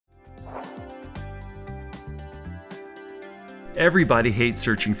Everybody hates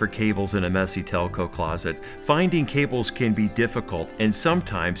searching for cables in a messy telco closet. Finding cables can be difficult and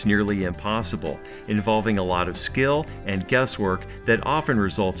sometimes nearly impossible, involving a lot of skill and guesswork that often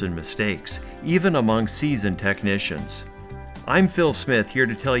results in mistakes, even among seasoned technicians. I'm Phil Smith, here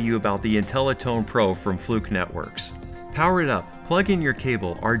to tell you about the IntelliTone Pro from Fluke Networks. Power it up, plug in your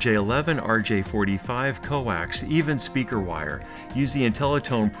cable RJ11, RJ45, coax, even speaker wire. Use the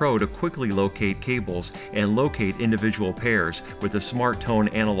IntelliTone Pro to quickly locate cables and locate individual pairs with the Smart Tone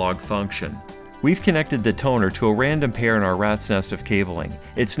analog function. We've connected the toner to a random pair in our rat's nest of cabling.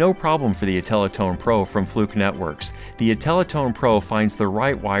 It's no problem for the IntelliTone Pro from Fluke Networks. The IntelliTone Pro finds the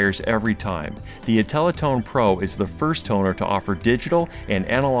right wires every time. The IntelliTone Pro is the first toner to offer digital and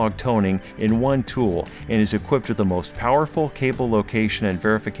analog toning in one tool and is equipped with the most powerful cable location and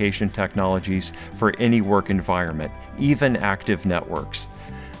verification technologies for any work environment, even active networks.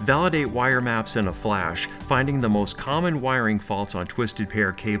 Validate wire maps in a flash, finding the most common wiring faults on twisted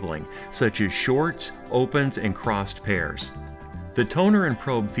pair cabling, such as shorts, opens, and crossed pairs. The toner and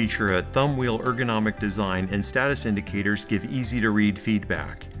probe feature a thumb wheel ergonomic design, and status indicators give easy-to-read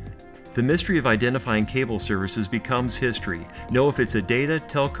feedback. The mystery of identifying cable services becomes history. Know if it's a data,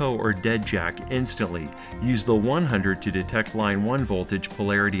 telco, or dead jack instantly. Use the 100 to detect line 1 voltage,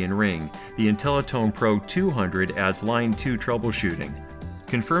 polarity, and ring. The IntelliTone Pro 200 adds line 2 troubleshooting.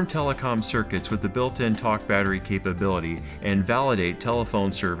 Confirm telecom circuits with the built-in talk battery capability and validate telephone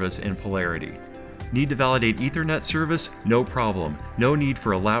service and polarity. Need to validate Ethernet service? No problem. No need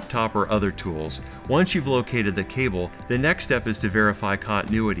for a laptop or other tools. Once you've located the cable, the next step is to verify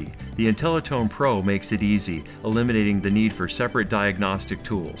continuity. The IntelliTone Pro makes it easy, eliminating the need for separate diagnostic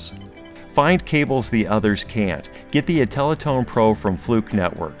tools. Find cables the others can't. Get the IntelliTone Pro from Fluke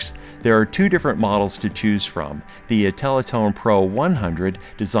Networks. There are two different models to choose from. The IntelliTone Pro 100,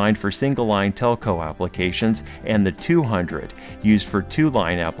 designed for single-line telco applications, and the 200, used for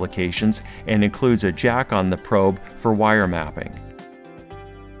two-line applications and includes a jack on the probe for wire mapping.